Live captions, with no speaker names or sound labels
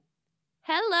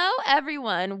Hello,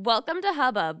 everyone. Welcome to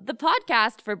Hubbub, the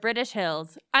podcast for British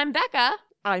Hills. I'm Becca.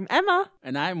 I'm Emma.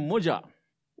 And I'm Moja.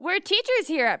 We're teachers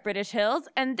here at British Hills,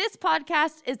 and this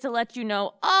podcast is to let you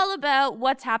know all about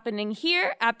what's happening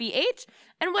here at BH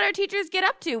and what our teachers get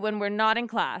up to when we're not in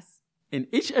class. In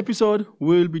each episode,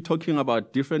 we'll be talking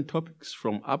about different topics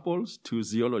from apples to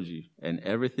zoology and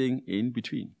everything in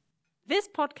between. This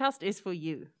podcast is for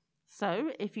you.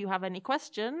 So if you have any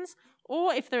questions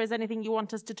or if there is anything you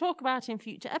want us to talk about in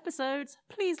future episodes,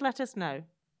 please let us know.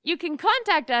 You can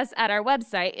contact us at our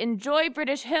website,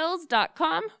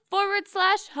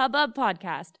 enjoybritishhills.com/Hubbub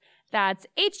podcast. That's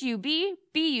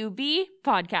HUBBUB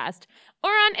podcast.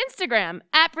 Or on Instagram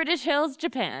at British Hills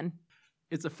Japan.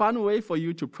 It's a fun way for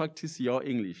you to practice your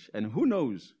English. And who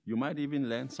knows, you might even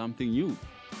learn something new.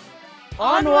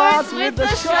 Onwards with the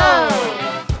show!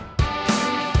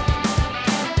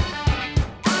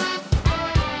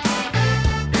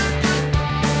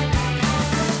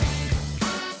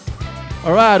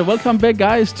 All right, welcome back,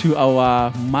 guys, to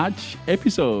our March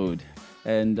episode.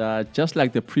 And just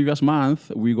like the previous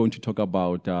month, we're going to talk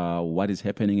about what is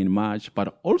happening in March,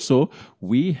 but also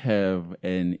we have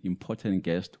an important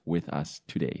guest with us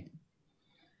today.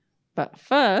 But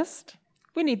first,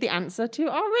 we need the answer to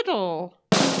our riddle.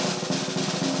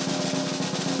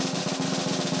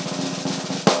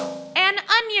 An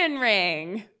onion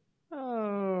ring.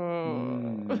 Oh.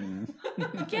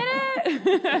 Get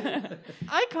it?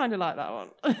 I kind of like that one.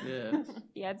 Yeah.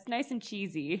 Yeah, it's nice and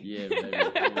cheesy. Yeah.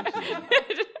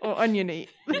 Or oniony.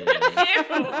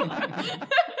 Yeah.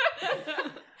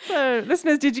 So,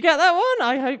 listeners, did you get that one?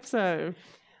 I hope so.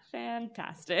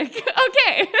 Fantastic.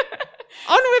 Okay.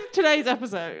 On with today's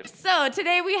episode. So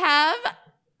today we're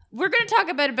going to talk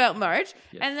a bit about March,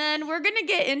 Yes. and then we're going to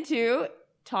get into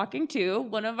talking to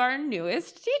one of our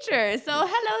newest teachers. So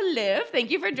hello, Liv. Thank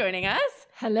you for joining us.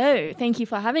 Hello, thank you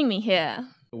for having me here.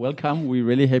 Welcome. We're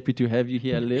really happy to have you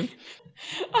here, Liv.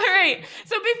 All right.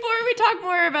 So before we talk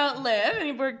more about Liv,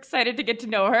 and we're excited to get to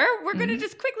know her, we're going to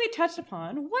just quickly touch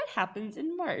upon what happens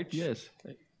in March. Yes.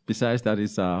 Besides that,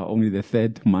 it's only the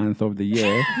third month of the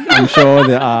year. I'm sure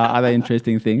there are other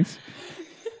interesting things.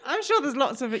 I'm sure there's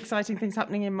lots of exciting things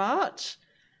happening in March.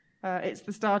 It's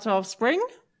the start of spring.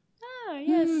 Oh,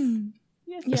 yes.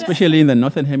 Yes. Especially in the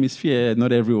Northern Hemisphere,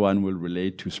 not everyone will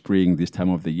relate to spring this time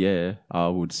of the year. I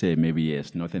would say maybe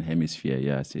yes, Northern Hemisphere,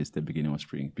 yes, it's the beginning of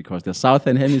spring. Because the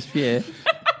Southern Hemisphere,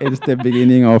 it's the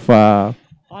beginning of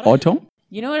autumn.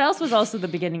 You know what else was also the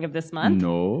beginning of this month?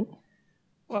 No.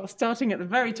 Well, starting at the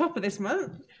very top of this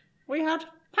month, we had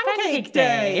Pancake Pancake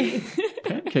Day.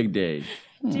 Pancake Day.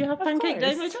 Do you have Pancake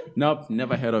Day, course. Moja? Nope,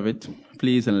 never heard of it.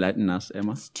 Please enlighten us,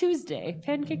 Emma. It's Tuesday.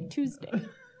 Pancake Tuesday.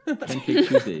 Pancake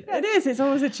Tuesday. It is. It's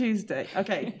always a Tuesday.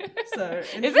 Okay. So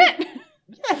Is it?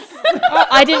 Yes. Oh,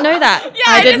 I didn't know that. Yeah,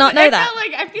 I did not know that.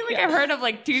 I feel like I've heard of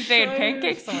like Tuesday and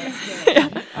pancakes.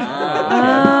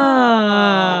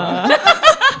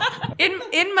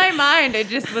 In my mind, it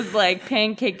just was like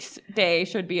Pancakes Day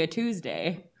should be a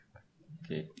Tuesday.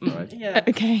 Okay, all right. Yeah.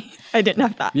 Okay, I didn't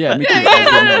have that. Yeah, me too.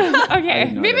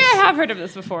 Okay, know maybe that. I have heard of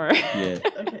this before. Yeah.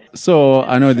 So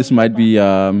I know this might be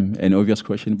an obvious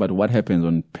question, but what happens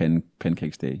on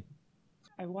Pancakes Day?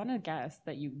 I want to guess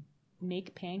that you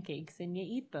make pancakes and you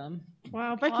eat them.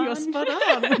 Wow, Becky, you're spot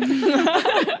on.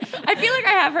 I feel like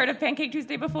I have heard of Pancake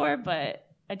Tuesday before, but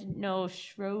I didn't know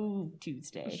Shrove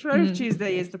Tuesday. Shrove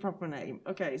Tuesday is the proper name.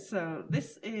 Okay, so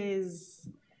it's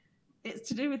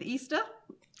to do with Easter.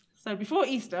 So before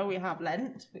Easter, we have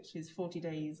Lent, which is 40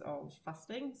 days of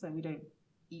fasting. So we don't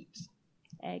eat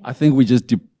Eggs. I think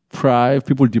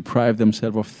people deprive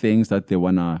themselves of things that they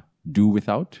want to do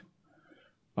without.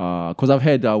 Because I've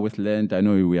heard with Lent, I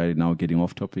know we are now getting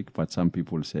off topic, but some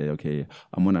people say, okay,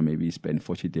 I'm going to maybe spend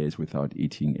 40 days without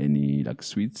eating any like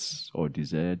sweets or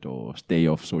dessert or stay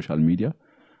off social media.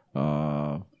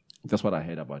 That's what I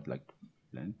heard about like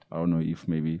Lent. I don't know if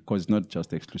maybe, because it's not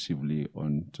just exclusively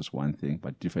on just one thing,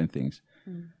 but different things.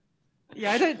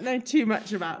 Yeah, I don't know too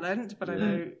much about Lent, but I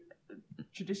know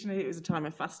traditionally it was a time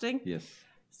of fasting. Yes.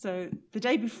 So the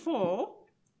day before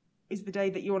is the day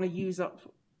that you want to use up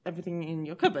everything in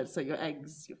your cupboard. So your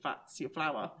eggs, your fats, your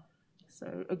flour.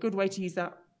 So a good way to use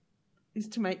that is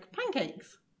to make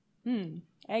pancakes.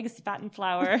 Eggs, fat, and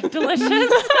flour. Delicious.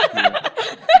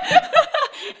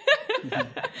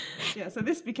 Yeah, so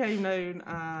this became known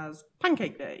as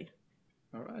Pancake Day.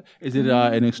 All right. Is it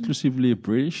an exclusively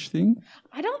British thing?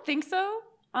 I don't think so.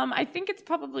 I think it's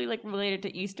probably like related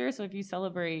to Easter. So if you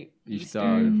celebrate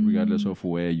Easter, regardless of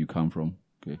where you come from.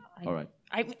 Okay. All right.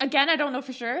 I don't know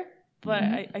for sure, but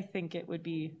I think it would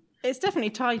be. It's definitely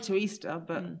tied to Easter,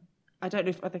 but I don't know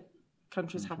if other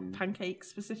countries have pancakes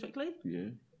specifically.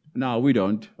 Yeah. No, we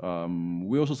don't.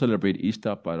 We also celebrate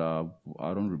Easter, but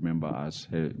I don't remember us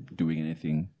doing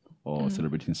anything or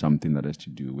celebrating something that has to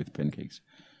do with pancakes.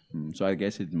 So I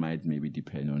guess it might maybe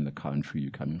depend on the country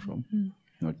you're coming from.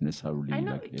 Not necessarily. I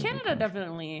know like every Canada country.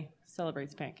 definitely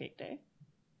celebrates Pancake Day.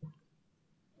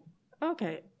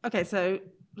 Okay. So,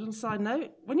 little side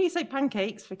note: when you say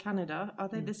pancakes for Canada, are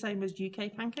they the same as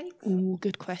UK pancakes? Ooh,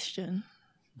 good question.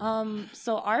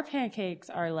 So our pancakes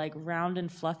are like round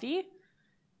and fluffy.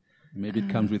 Maybe it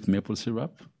comes with maple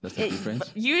syrup. That's the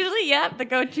difference. Usually, yeah, the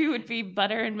go-to would be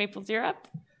butter and maple syrup.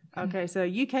 Okay, so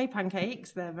UK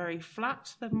pancakes, they're very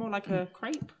flat. They're more like a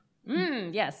crepe.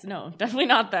 Yes, no, definitely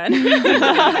not then.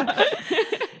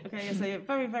 Okay, so you're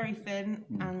very, very thin,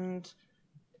 and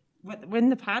when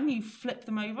the pan, you flip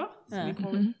them over. So we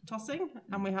call it tossing,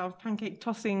 and we have pancake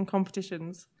tossing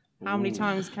competitions. How many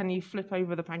times can you flip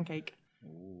over the pancake?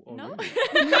 No,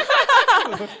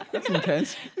 That's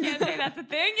intense. can't say that's a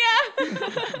thing.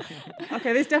 Yeah.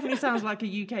 Okay, this definitely sounds like a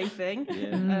UK thing.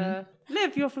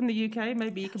 Liv, you're from the UK.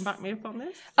 Maybe you can back me up on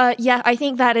this. Yeah, I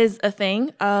think that is a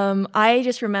thing. I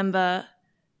just remember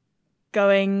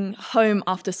going home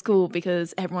after school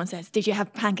because everyone says, "Did you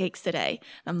have pancakes today?"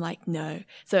 I'm like, "No."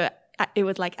 So it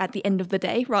was like at the end of the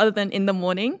day rather than in the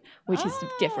morning, which is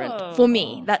different for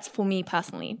me. That's for me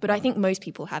personally. But I think most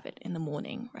people have it in the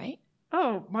morning, right?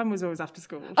 Oh, mine was always after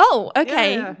school. Oh,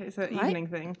 okay. Yeah, it's an evening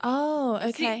thing. Oh,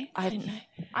 okay. I didn't know.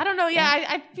 I don't know. Yeah,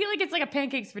 I feel like it's like a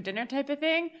pancakes for dinner type of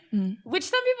thing, which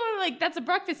some people are like, that's a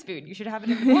breakfast food. You should have it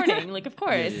in the morning. Like, of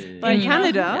course. But In you know,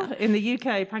 Canada, in the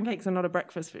UK, pancakes are not a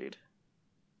breakfast food.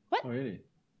 Oh, really?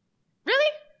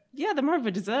 really? Yeah, they're more of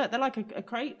a dessert. They're like a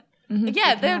crepe.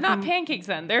 Yeah, they're not pancakes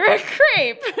then. They're a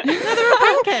crepe. No, they're a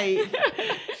pancake.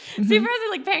 See, for us,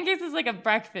 like pancakes is like a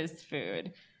breakfast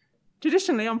food.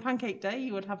 Traditionally, on pancake day,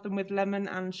 you would have them with lemon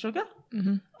and sugar.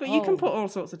 But you can put all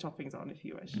sorts of toppings on if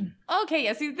you wish. Okay,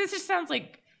 yeah. See, this just sounds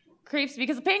like crepes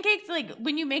because pancakes, like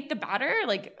when you make the batter,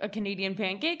 like a Canadian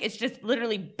pancake, it's just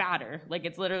literally batter. Like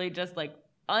it's literally just like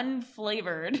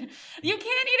unflavored. You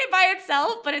can't eat it by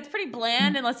itself, but it's pretty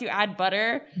bland unless you add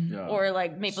butter or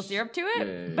like maple syrup to it.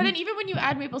 Yeah. But then even when you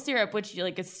add maple syrup, which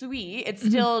like is sweet, it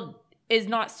still is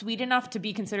not sweet enough to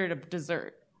be considered a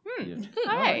dessert.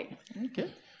 All right. Okay.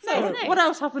 So, nice. what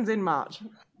else happens in March?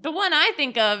 The one I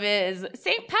think of is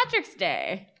St. Patrick's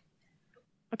Day.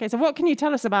 Okay, so what can you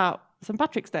tell us about St.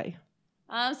 Patrick's Day?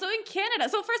 So in Canada,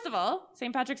 so first of all,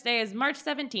 St. Patrick's Day is March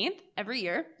 17th every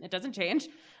year. It doesn't change.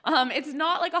 It's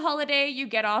not like a holiday you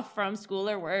get off from school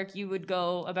or work. You would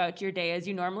go about your day as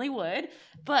you normally would.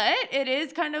 But it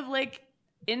is kind of like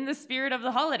in the spirit of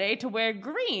the holiday to wear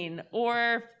green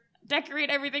or decorate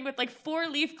everything with like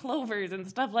 4-leaf clovers and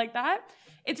stuff like that.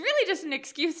 It's really just an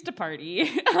excuse to party.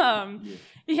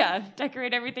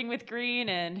 Decorate everything with green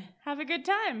and have a good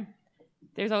time.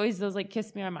 There's always those like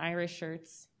Kiss Me I'm Irish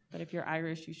shirts. But if you're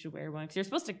Irish, you should wear one. Because you're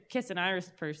supposed to kiss an Irish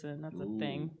person. That's a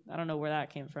thing. I don't know where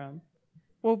that came from.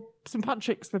 Well, St.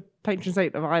 Patrick's the patron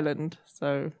saint of Ireland,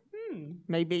 so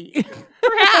maybe.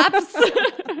 Perhaps.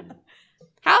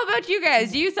 How about you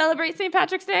guys? Do you celebrate St.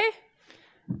 Patrick's Day?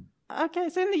 Okay,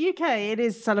 so in the UK, it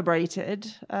is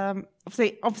celebrated.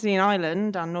 Obviously in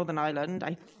Ireland and Northern Ireland,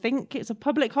 I think it's a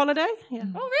public holiday. Yeah.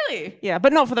 Oh, really? Yeah,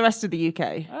 but not for the rest of the UK.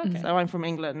 Okay. So I'm from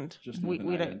England. Just we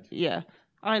Northern don't. Ireland. Yeah,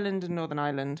 Ireland and Northern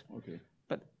Ireland. Okay.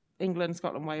 But England,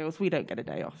 Scotland, Wales, we don't get a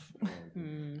day off.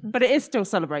 But it is still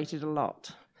celebrated a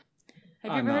lot.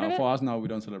 Have you ever heard of it? For us now, we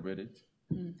don't celebrate it.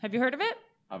 Have you heard of it?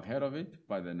 I've heard of it,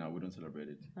 but then we don't celebrate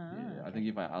it. I think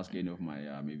if I ask any of my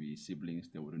maybe siblings,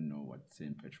 they wouldn't know what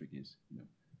St. Patrick is. No,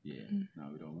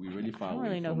 we don't. We're really far I don't away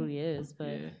really know from, who he is, but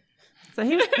Yeah. So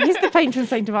he's the patron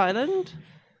saint of Ireland.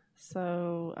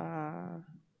 So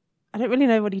I don't really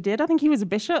know what he did. I think he was a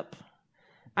bishop.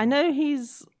 I know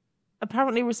he's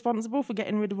apparently responsible for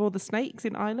getting rid of all the snakes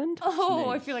in Ireland. oh,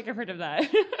 I feel like I've heard of that.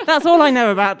 That's all I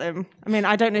know about him. I mean,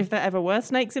 I don't know if there ever were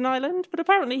snakes in Ireland, but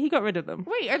apparently he got rid of them.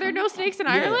 Wait, are there no snakes in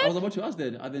I was Ireland? about to ask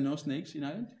that. Are there no snakes in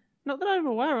Ireland? Not that I'm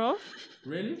aware of.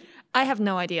 Really? I have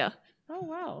no idea. Oh,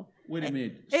 wow. Wait a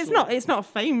minute. It's not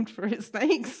famed for its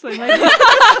snakes. So maybe.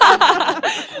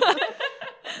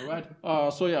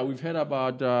 All right. We've heard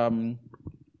about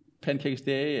Pancakes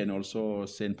Day and also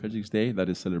St. Patrick's Day that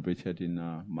is celebrated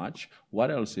in March. What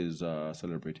else is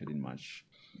celebrated in March?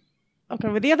 Okay,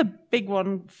 well, the other big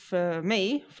one for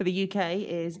me, for the UK,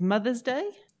 is Mother's Day.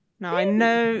 Now, I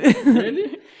know...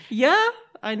 Really? Yeah,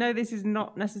 I know this is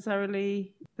not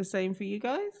necessarily the same for you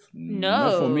guys.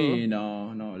 Not for No. me,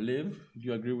 no. Liv, do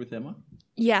you agree with Emma?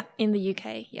 Yeah, in the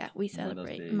UK, we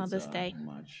celebrate Mother's Day.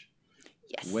 March.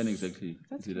 Yes. When exactly?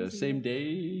 Is it the same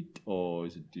date or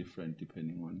is it different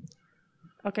depending on?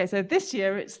 Okay, so this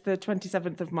year it's the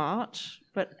 27th of March,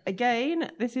 but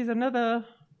again, this is another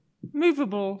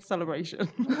movable celebration.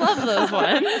 Love those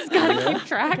ones. Gotta keep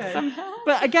track Okay. somehow.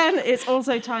 But again, it's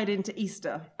also tied into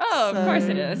Easter. Oh, of course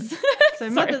it is. So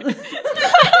Sorry. Mother's...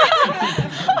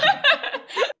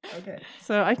 Okay,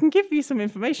 so I can give you some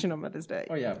information on Mother's Day.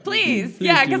 Oh yeah, Please.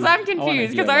 Yeah, because do. I'm I wanna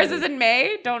confused. hear Because ours about is it. in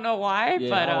May. Don't know why, Yeah,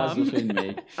 but ours also in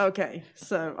May. Okay,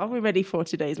 so are we ready for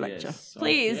today's lecture? Yes.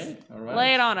 please Okay, all right.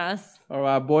 lay it on us. All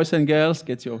right, boys and girls,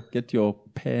 get your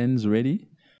pens ready.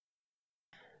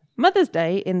 Mother's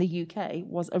Day in the UK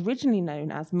was originally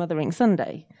known as Mothering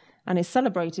Sunday and is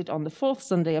celebrated on the fourth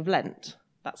Sunday of Lent.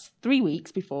 That's 3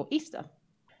 weeks before Easter.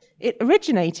 It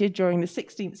originated during the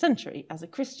 16th century as a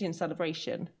Christian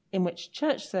celebration in which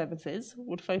church services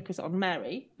would focus on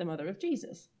Mary, the mother of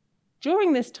Jesus.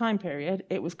 During this time period,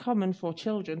 it was common for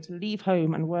children to leave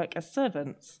home and work as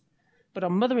servants. But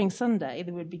on Mothering Sunday,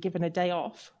 they would be given a day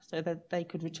off so that they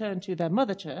could return to their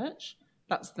mother church,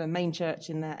 that's the main church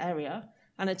in their area,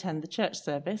 and attend the church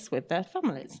service with their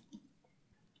families.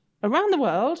 Around the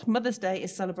world, Mother's Day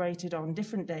is celebrated on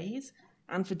different days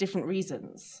and for different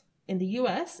reasons. In the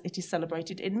US, it is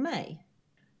celebrated in May.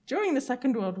 During the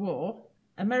Second World War,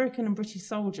 American and British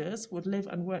soldiers would live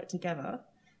and work together,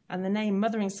 and the name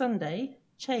Mothering Sunday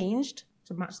changed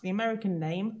to match the American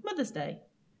name Mother's Day.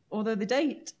 Although the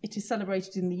date it is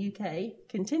celebrated in the UK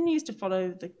continues to follow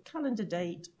the calendar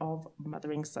date of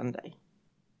Mothering Sunday.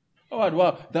 All right,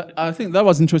 wow. I think that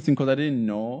was interesting because I didn't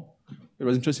know. It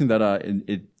was interesting that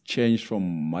it changed from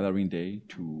Mothering Day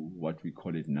to what we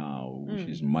call it now, which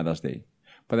is Mother's Day.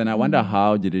 But then I wonder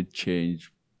how did it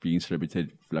change being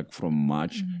celebrated like from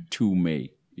March to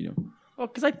May, you know? Well,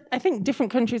 because I think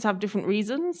different countries have different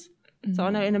reasons. So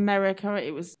I know in America it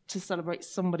was to celebrate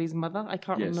somebody's mother. I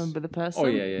can't Yes. remember the person. Oh,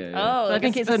 yeah. Oh, I like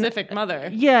think a it's an- specific mother.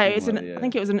 Yeah, it's Mother, yeah. I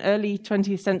think it was an early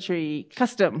 20th century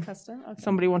custom. Custom? Okay.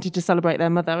 Somebody wanted to celebrate their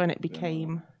mother and it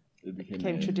became It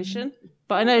became tradition.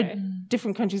 But I know Okay.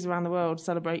 different countries around the world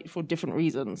celebrate for different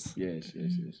reasons. Yes.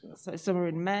 So some are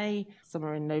in May, some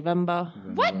are in November.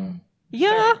 What?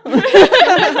 Yeah.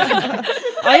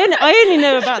 I only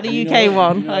know about the UK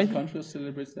one. You know what country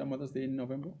celebrates their Mother's Day in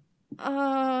November?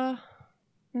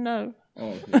 No. Oh,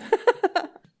 okay.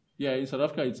 Yeah, in South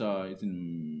Africa it's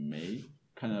in May.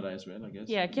 Canada as well, I guess.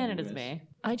 Yeah, In the Canada's US. May.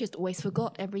 I just always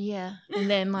forgot every year. And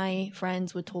then my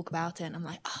friends would talk about it and I'm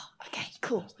like, oh, okay,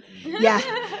 cool. Yeah.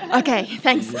 Okay,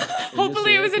 thanks.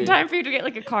 Hopefully it was in time for you to get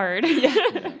like a card.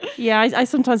 Yeah, I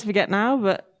sometimes forget now,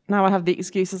 but now I have the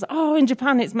excuses. Oh, in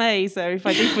Japan it's May, so if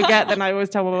I do forget, then I always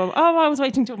tell my mum, oh, I was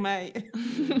waiting till May.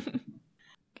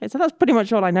 Okay, so that's pretty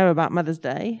much all I know about Mother's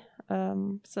Day.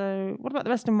 So what about the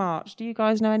rest of March? Do you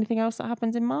guys know anything else that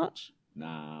happens in March?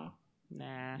 Nah.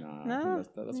 Nah. I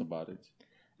think that's about it.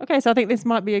 Okay, so I think this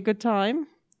might be a good time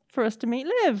for us to meet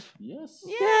Liv. Yes.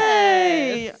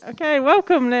 Yay! Okay,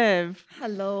 welcome, Liv.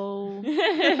 Hello.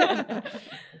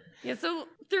 Yeah, so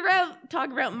throughout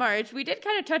talking about March, we did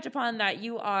kind of touch upon that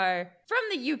you are from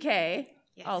the UK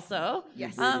also.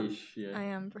 Yes. British, yeah. I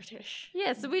am British.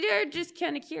 Yeah, so we are just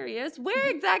kind of curious, where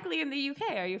exactly in the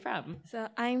UK are you from? So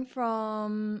I'm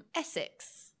from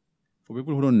Essex. For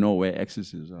people who don't know where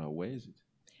Essex is, where is it?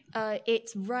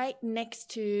 It's right next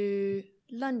to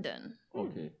London.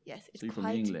 Okay. Yes, it's So you're from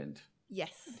quite. England.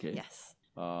 Yes. Okay. Yes.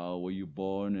 Were you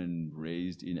born and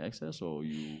raised in Essex, or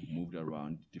you moved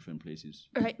around different places?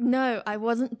 Right. No, I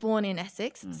wasn't born in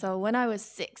Essex. So when I was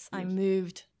 6, I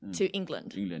moved to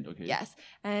England. England, okay. Yes.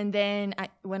 And then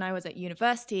when I was at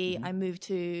university, I moved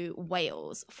to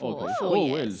Wales for Okay. 4 Oh,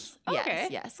 years. Wales. Yes, Okay.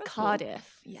 yes. That's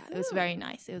Cardiff. Yeah, it was very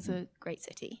nice. It was a great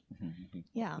city.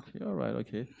 Yeah. Okay, all right,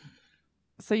 okay.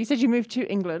 So you said you moved to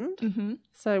England. hmm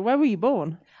So where were you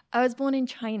born? I was born in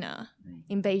China,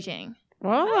 in Beijing.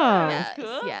 Wow. Yes,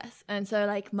 cool. yes. And so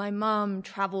like my mom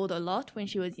traveled a lot when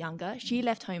she was younger. She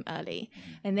left home early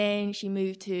and then she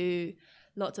moved to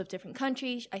lots of different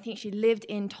countries. I think she lived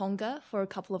in Tonga for a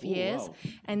couple of years. wow.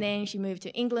 And then she moved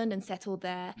to England and settled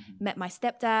there, met my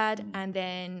stepdad, and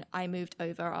then I moved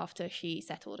over after she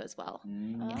settled as well.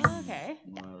 Oh, okay.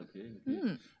 Wow,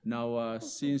 okay. Now,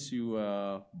 since you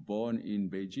were born in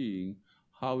Beijing,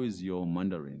 how is your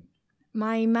Mandarin?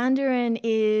 My Mandarin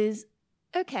is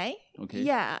okay. Okay.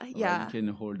 Yeah, All right, yeah. you can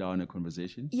hold down a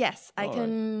conversation? Yes, I All right.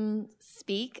 can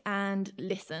speak and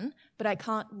listen, but I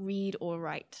can't read or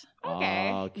write.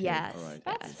 Okay. Okay. Yes. All right.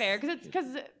 That's Yes. fair, because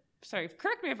sorry,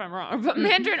 correct me if I'm wrong, but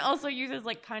Mandarin also uses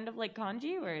like kind of like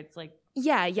kanji, where it's like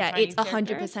Yeah, it's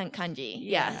Chinese 100% kanji.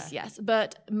 Yes, Yeah. yes. But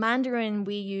Mandarin,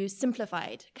 we use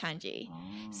simplified kanji.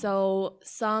 So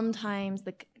sometimes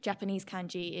the Japanese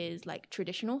kanji is like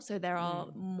traditional, so there are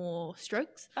more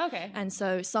strokes. okay. And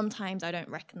so sometimes I don't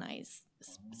recognize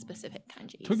specific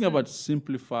kanji. Talking about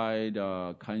simplified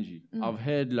kanji, I've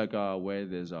heard like where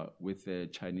there's with the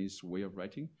Chinese way of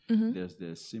writing, there's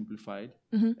the simplified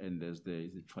and there's the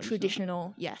traditional.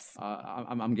 Traditional, yes.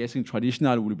 I'm guessing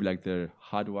traditional would be like the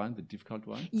hard one, the difficult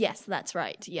one. Yes, that's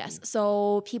right. Yes.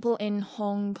 So people in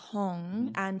Hong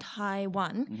Kong and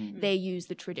Taiwan, they use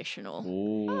the traditional.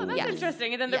 Oh, that's Yes.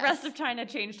 interesting. And then the Yes. rest of China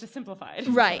changed to simplified.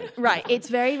 Right, right. It's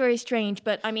very, very strange,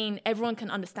 but I mean, everyone can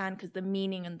understand because the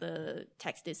meaning and the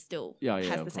text is still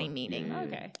has the same meaning. Yeah.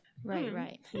 Okay.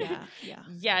 Right. Yeah, yeah.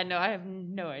 Yeah, no, I have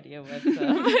no idea what's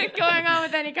going on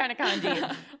with any kind of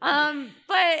kanji.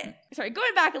 But sorry,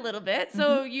 going back a little bit.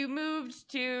 So you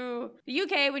moved to the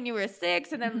UK when you were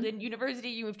 6, and then in university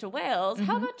you moved to Wales.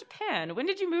 How about Japan? When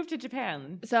did you move to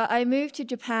Japan? So I moved to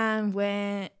Japan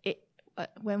when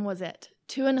was it?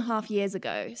 2.5 years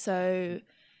ago. So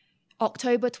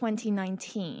October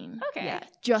 2019. Okay. Yeah,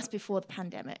 just before the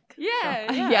pandemic.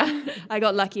 Yeah, Yeah, I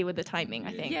got lucky with the timing,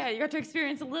 I think. Yeah, you got to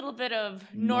experience a little bit of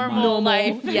Normal. normal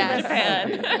life in Yes. Japan.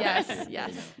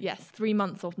 yes. 3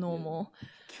 months of normal.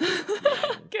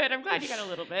 Good. I'm glad you got a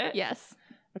little bit. Yes.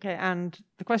 Okay, and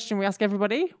the question we ask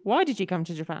everybody, why did you come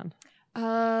to Japan?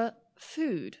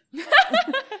 Food.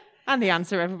 And the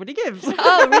answer everybody gives.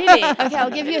 Oh, really? Okay, I'll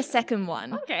give you a second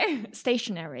one. Okay.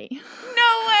 Stationery. No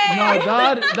way.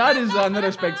 No, that is not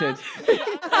expected.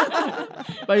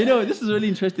 But this is really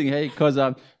interesting, hey, because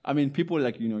I mean, people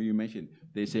like you mentioned,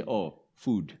 they say, oh,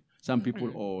 food. Some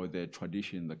people, the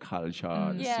tradition, the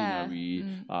culture, the scenery,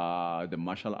 the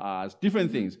martial arts,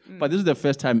 different things. But this is the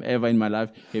first time ever in my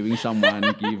life having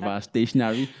someone give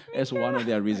stationery as one of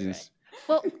their reasons.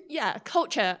 Well, yeah,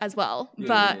 culture as well.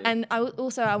 And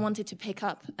I wanted to pick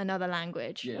up another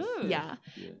language. Yes. Yeah.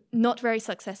 Not very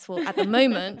successful at the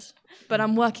moment, but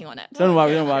I'm working on it. Don't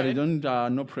worry. Don't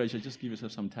no pressure. Just give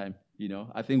yourself some time.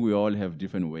 I think we all have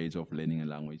different ways of learning a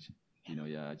language.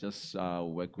 Just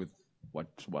work with what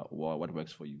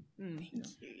works for you. Thank you.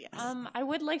 Yes. I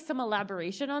would like some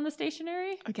elaboration on the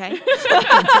stationery. Okay.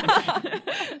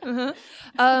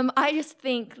 I just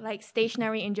think like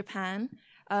stationery in Japan,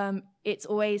 it's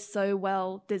always so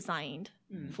well designed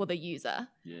for the user.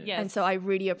 Yes. And so I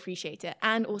really appreciate it.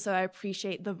 And also I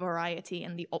appreciate the variety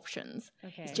and the options.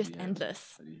 Okay. It's just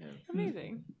endless.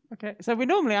 Amazing. Okay, so we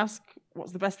normally ask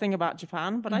what's the best thing about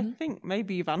Japan, but I think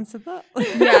maybe you've answered that.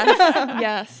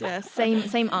 Yes.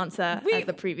 Same answer as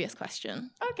the previous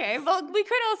question. Okay. Well, we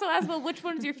could also ask,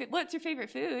 what's your favorite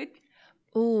food?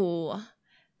 Ooh,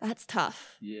 that's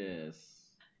tough. Yes.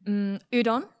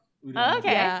 Udon. Oh,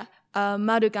 okay. Yeah.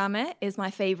 Marugame is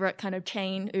my favorite kind of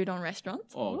chain udon restaurant.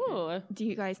 Oh, okay. Ooh. Do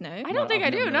you guys know? I don't think I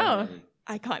do, no.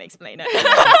 I can't explain it.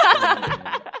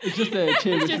 It's just a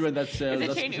chain restaurant that sells.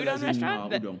 It's a chain udon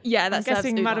restaurant? Udon. Yeah, I'm that's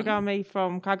guessing Marugame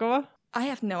from Kagawa. I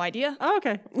have no idea. Oh,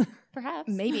 okay. Perhaps.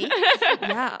 Maybe.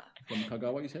 Yeah. From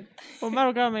Kagawa, you said? Well,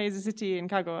 Marugame is a city in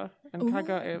Kagawa, and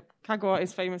Kagawa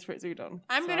is famous for its udon.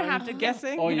 I'm going to have to guess,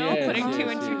 guessing. Oh, yes, putting two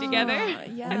and two together.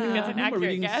 Yeah. I think that's an I remember accurate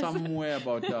reading guess. somewhere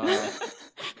about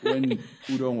when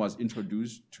udon was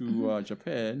introduced to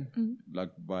Japan,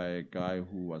 like by a guy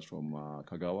who was from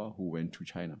Kagawa who went to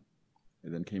China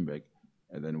and then came back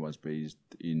and then was based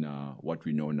in what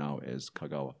we know now as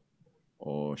Kagawa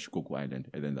or Shikoku Island.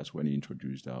 And then that's when he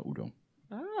introduced udon.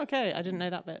 Oh, okay. I didn't know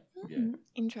that bit. Yeah.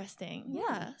 Interesting.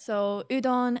 Yeah. So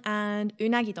udon and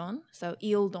unagidon, so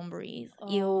eel donburis,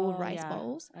 eel rice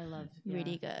bowls. I love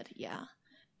Really good. Yeah.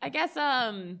 I guess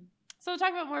so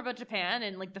talk about more about Japan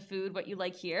and like the food, what you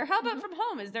like here. How about from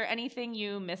home? Is there anything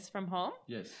you miss from home?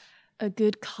 Yes. A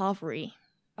good carvery.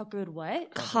 A good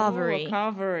what? Carvery. Oh,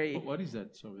 carvery. What is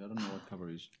that? Sorry, I don't know what cover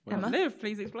is. What Emma? is it? Liv,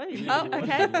 please explain. Oh,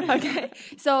 okay. Okay.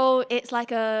 So it's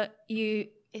like a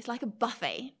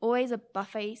buffet, always a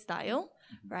buffet style,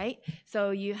 right?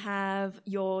 So you have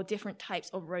your different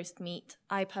types of roast meat.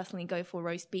 I personally go for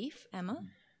roast beef, Emma.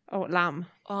 Oh, lamb.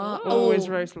 Oh. Always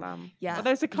roast lamb. Yeah,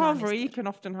 Although it's a lamb is carvery, you good. can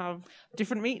often have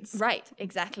different meats. Right,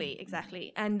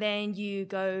 exactly. And then you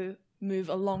move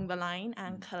along the line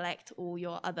and collect all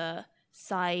your other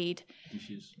side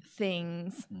Dishes.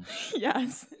 things.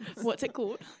 Yes. What's it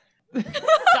called?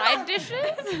 Side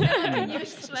dishes? Can you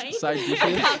explain? Side dishes.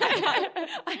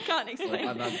 I can't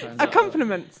explain.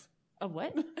 Accompaniments. A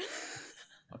what?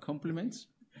 Compliments.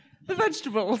 The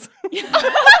vegetables.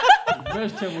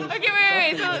 Vegetables. Okay,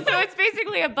 wait. So it's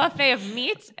basically a buffet of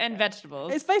meat and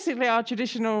vegetables. It's basically our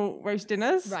traditional roast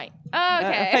dinners. Right. Oh,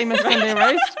 okay. A famous Sunday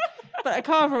roast. But a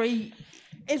carvery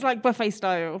is like buffet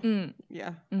style.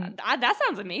 Yeah. That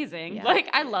sounds amazing. Yeah. Like,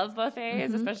 I love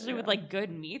buffets, especially with like good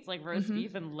meats, like roast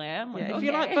beef and lamb. Like, Yeah, if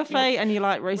you like buffet and you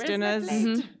like roast Where's my dinners,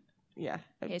 plate? yeah,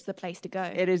 It's the place to go.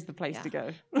 it is the place Yeah. to go.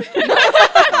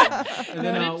 And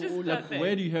then, It's just that thing.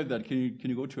 where do you have that? Can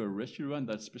you go to a restaurant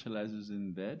that specializes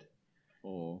in that,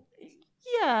 or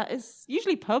Yeah, it's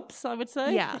usually pubs, I would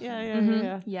say. Yeah. Yeah.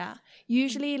 Mhm. Yeah.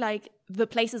 Usually, like the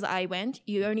places I went,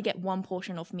 you only get one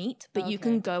portion of meat, but you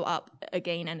can go up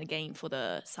again and again for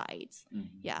the sides.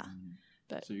 Yeah.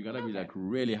 But so you gotta be like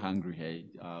really hungry, hey,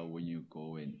 when you go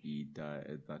and eat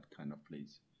at that kind of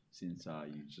place, since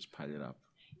you just pile it up.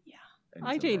 yeah. And it's a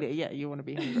lot. Ideally, yeah, you want to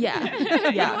be hungry. Yeah. You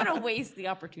don't Yeah. want to waste the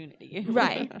opportunity.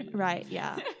 Right. Right.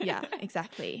 Yeah. Yeah.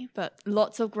 Exactly. But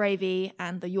lots of gravy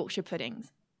and the Yorkshire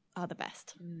puddings are the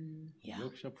best. Yeah.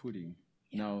 Yorkshire pudding.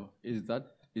 Now,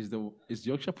 is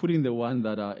Yorkshire pudding the one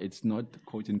that it's not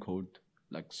quote unquote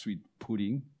like sweet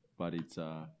pudding, but it's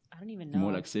I don't even know.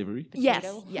 more like savory? Yes.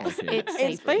 Potato? Yes. Okay. It's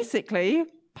It's savory. basically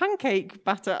pancake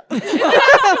batter,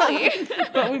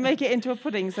 but we make it into a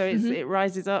pudding, so it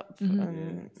rises up.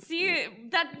 And See,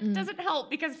 that doesn't help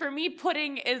because for me,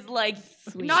 pudding is like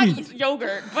Sweet. not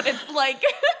yogurt, but it's like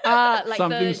Like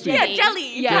Something the sweet. jelly.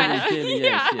 jelly. Yeah. Jelly,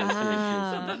 Yeah.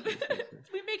 yes.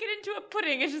 we make it into a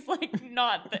pudding. It's just like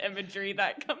not the imagery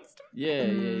that comes to Yeah.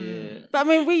 But I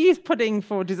mean, we use pudding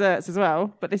for desserts as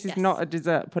well, but this is Yes. not a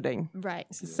dessert pudding. Right.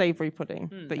 It's a savoury pudding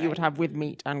that you would have with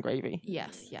meat and gravy.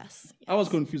 Yes. Yes. I was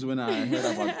confused when I heard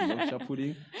about Yorkshire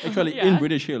pudding. Actually, Yeah. in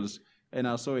British Hills. And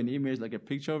I saw an image, like a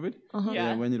picture of it. Uh-huh. And Yeah.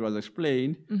 then when it was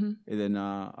explained, and then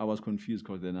I was confused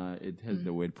because then it has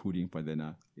the word pudding, but then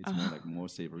it's more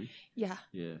savory. Yeah.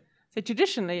 Yeah. So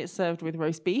traditionally, it's served with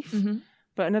roast beef.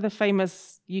 But another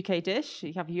famous UK dish,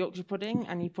 you have Yorkshire pudding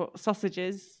and you put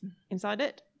sausages inside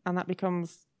it, and that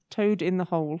becomes toad in the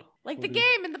hole. like the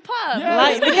game in the pub. Yeah.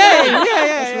 Like the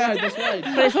game, That's right.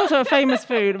 But it's also a famous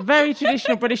food, very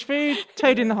traditional British food,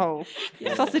 toad in the hole.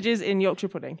 Sausages in Yorkshire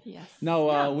pudding. Yes.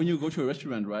 Now, when you go to a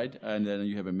restaurant, right, and then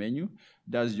you have a menu,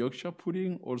 does Yorkshire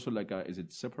pudding also is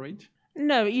it separate?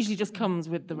 No, it usually just comes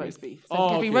with the roast beef. So Oh, it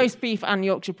can be okay. roast beef and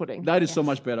Yorkshire pudding. That is so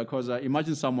much better because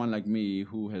imagine someone like me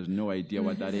who has no idea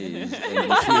what that is, and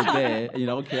you see it there, and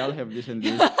you're like, okay, I'll have this and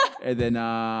this, and then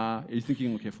you're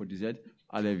thinking, okay, for dessert,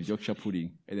 I'll have Yorkshire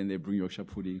pudding, and then they bring Yorkshire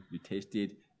pudding, you taste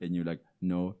it, and you're like,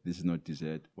 no, this is not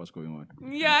dessert. What's going on?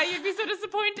 Yeah, you'd be so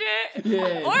disappointed.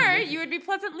 Yeah. Or you would be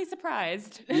pleasantly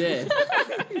surprised. Yeah.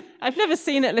 I've never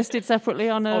seen it listed separately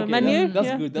on a Okay, menu. That's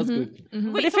yeah. good. That's good.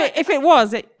 But if it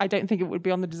was, I don't think it would be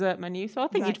on the dessert menu. So I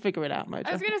think Right. you'd figure it out, Moja.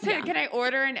 I was gonna say, can I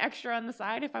order an extra on the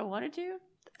side if I wanted to?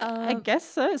 I guess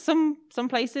so. Some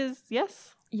places,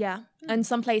 yes. Yeah. And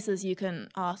some places you can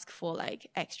ask for like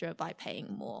extra by paying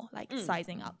more, like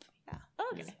sizing up. Yeah.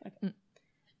 Okay.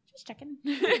 Just checking.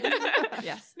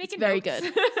 Yes. Making It's very notes.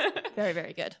 good. Very,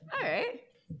 very good. All right.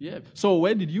 Yeah. So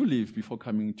where did you live before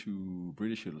coming to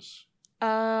British Hills?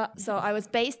 So I was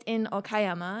based in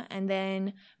Okayama, and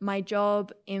then my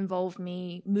job involved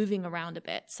me moving around a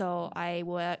bit. So I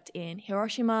worked in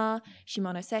Hiroshima,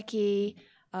 Shimonoseki,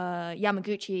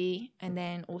 Yamaguchi, and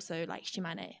then also like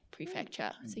Shimane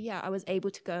Prefecture. So yeah, I was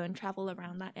able to go and travel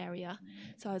around that area.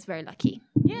 So I was very lucky.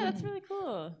 Yeah, that's really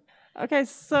cool. Okay,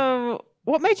 so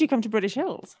what made you come to British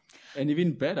Hills? And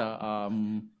even better,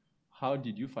 how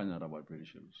did you find out about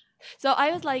British Hills? So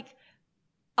I was like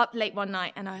up late one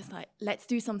night and I was like, let's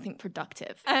do something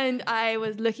productive. And I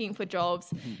was looking for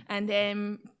jobs and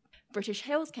then British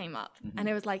Hills came up and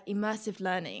it was like immersive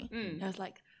learning. And I was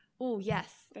like, oh yes,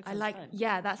 That I sounds like, fun.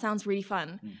 yeah, that sounds really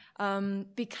fun.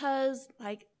 Because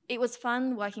like it was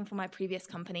fun working for my previous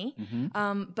company,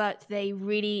 but they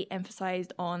really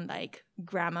emphasized on like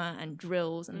grammar and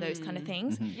drills and those kind of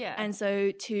things. Yeah. And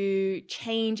so to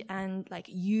change and like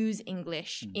use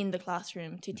English in the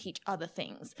classroom to teach other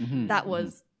things, that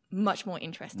was much more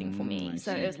interesting for me. I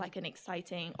So see. it was like an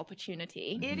exciting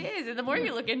opportunity. It is. And the more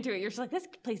you look into it, you're just like, this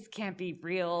place can't be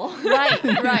real. Right,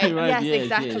 right. Right, Yes, yes,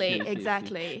 exactly, yes, yes,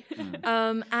 exactly.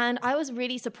 And I was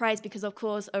really surprised because, of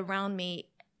course, around me,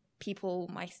 people,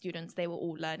 my students, they were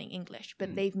all learning English,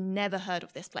 but they've never heard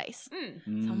of this place. So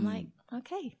I'm like,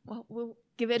 okay, well, we'll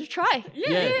give it a try.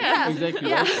 Yeah, exactly.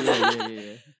 Yeah. right.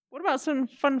 Yeah. What about some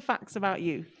fun facts about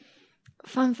you?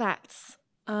 Fun facts.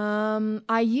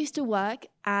 I used to work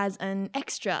as an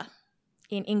extra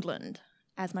in England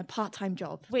as my part-time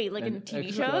job. Wait, like in And TV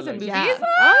extra, shows and like- movies? Yeah.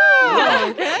 Oh,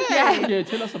 okay. Yeah,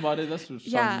 tell us about it. That sounds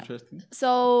Yeah. interesting.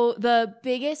 So the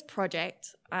biggest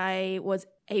project I was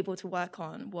able to work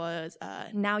on was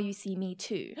Now You See Me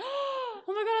Too.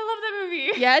 Oh my god, I love that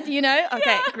movie. Yeah, do you know?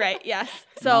 Okay, great, yes.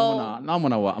 So Now I'm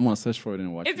gonna search for it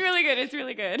and watch It's it. really good. It's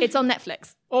really good. it's on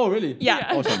Netflix. Oh, really?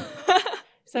 Yeah. Awesome.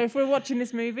 So if we're watching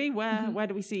this movie, where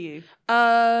do we see you?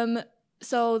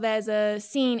 So there's a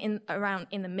scene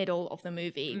in the middle of the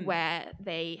movie where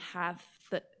they have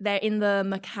they're in the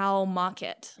Macau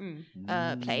market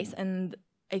place, and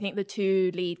I think the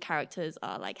two lead characters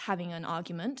are like having an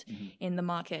argument in the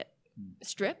market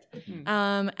strip.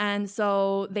 And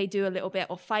so they do a little bit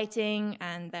of fighting,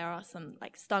 and there are some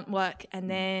like stunt work, and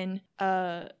then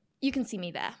you can see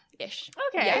me there-ish.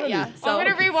 Okay. Yeah. So I'm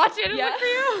gonna rewatch it and look for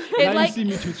you. It's Now like, you see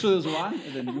me too. So there's one,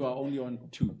 and then you are only on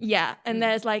 2. yeah, and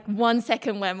there's like 1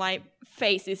 second where my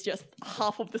face is just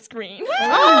half of the screen.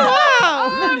 I'm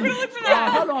gonna look for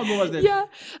that. How long ago was that? Yeah.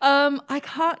 I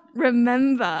can't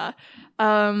remember.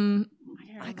 I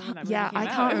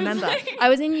can't remember. I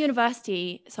was in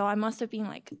university, so I must have been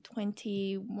like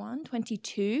 21,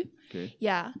 22. Okay.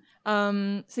 Yeah.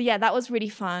 So yeah, that was really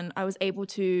fun. I was able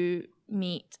to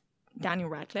meet Daniel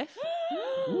Radcliffe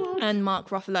and Mark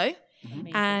Ruffalo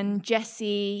and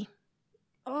Jesse.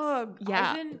 Oh,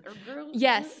 Yeah. Girl?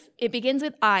 Yes, it begins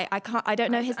with I. I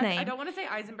don't know his name. I don't want to say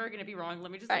Eisenberg and it'd be wrong.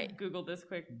 Let me just Right. Google this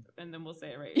quick and then we'll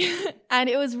say it right. And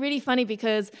it was really funny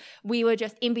because we were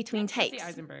just in between takes. Jesse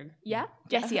Eisenberg. Yeah,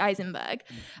 Jesse Eisenberg.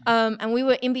 And we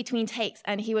were in between takes,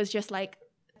 and he was just like,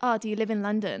 "Oh, do you live in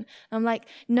London?" And I'm like,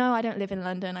 "No, I don't live in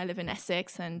London. I live in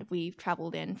Essex, and we've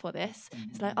traveled in for this."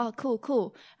 It's like, "Oh,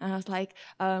 cool." And I was like,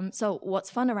 "So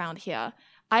what's fun around here?"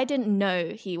 I didn't know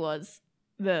he was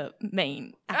the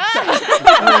main actor.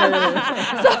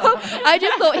 So I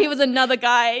just thought he was another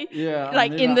guy,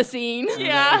 like in the scene.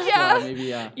 Yeah. Maybe,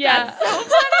 yeah. Yeah. So funny.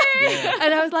 Yeah.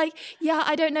 And I was like, "Yeah,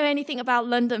 I don't know anything about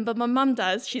London, but my mum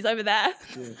does. She's over there."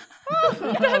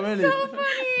 Really? So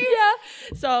funny. Yeah.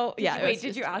 So yeah. it Wait, was did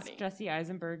just you ask funny. Jesse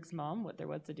Eisenberg's mom what there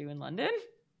was to do in London?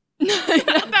 No,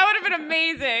 That would have been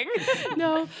amazing.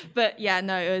 no, but yeah,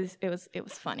 no, it was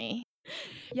funny.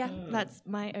 Yeah, that's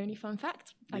my only fun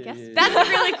fact, I guess. yeah. That's a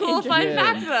really cool fun Yeah.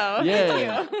 fact, though. Yeah.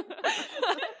 Thank you.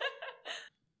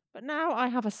 But now I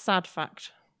have a sad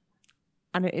fact.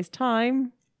 And it is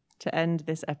time to end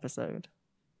this episode.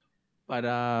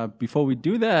 But before we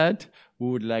do that, we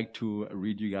would like to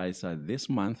read you guys this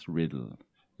month's riddle.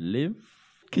 Liv,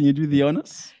 can you do the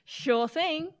honors? Sure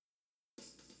thing.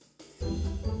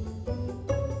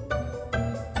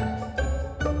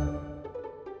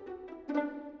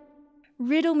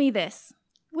 Riddle me this.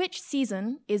 Which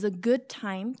season is a good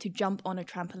time to jump on a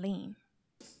trampoline?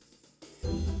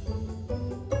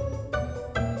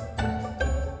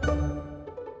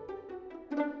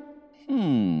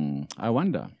 I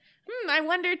wonder. I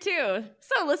wonder too.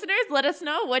 So, listeners, let us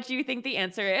know what you think the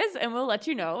answer is, and we'll let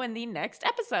you know in the next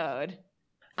episode.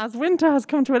 As winter has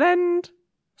come to an end,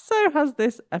 so has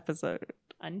this episode.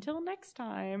 Until next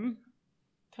time.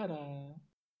 Ta-da.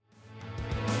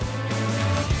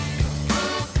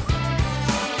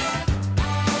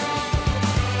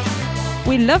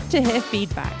 We love to hear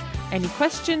feedback. Any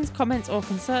questions, comments, or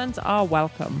concerns are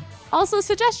welcome. Also,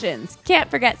 suggestions. Can't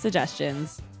forget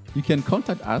suggestions. You can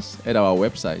contact us at our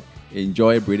website,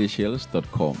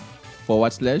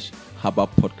 enjoybritishhills.com/Hubba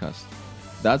Podcast.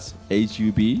 That's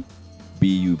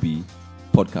HUBBUB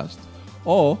Podcast.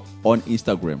 Or on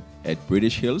Instagram at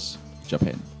British Hills,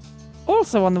 Japan.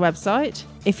 Also on the website,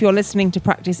 if you're listening to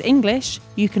practice English,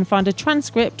 you can find a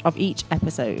transcript of each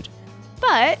episode.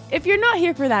 But if you're not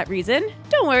here for that reason,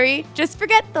 don't worry. Just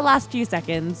forget the last few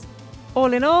seconds.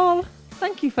 All in all,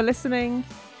 thank you for listening.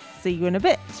 See you in a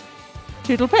bit.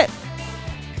 Toodle pip.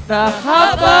 The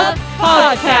Hubba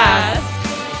Podcast.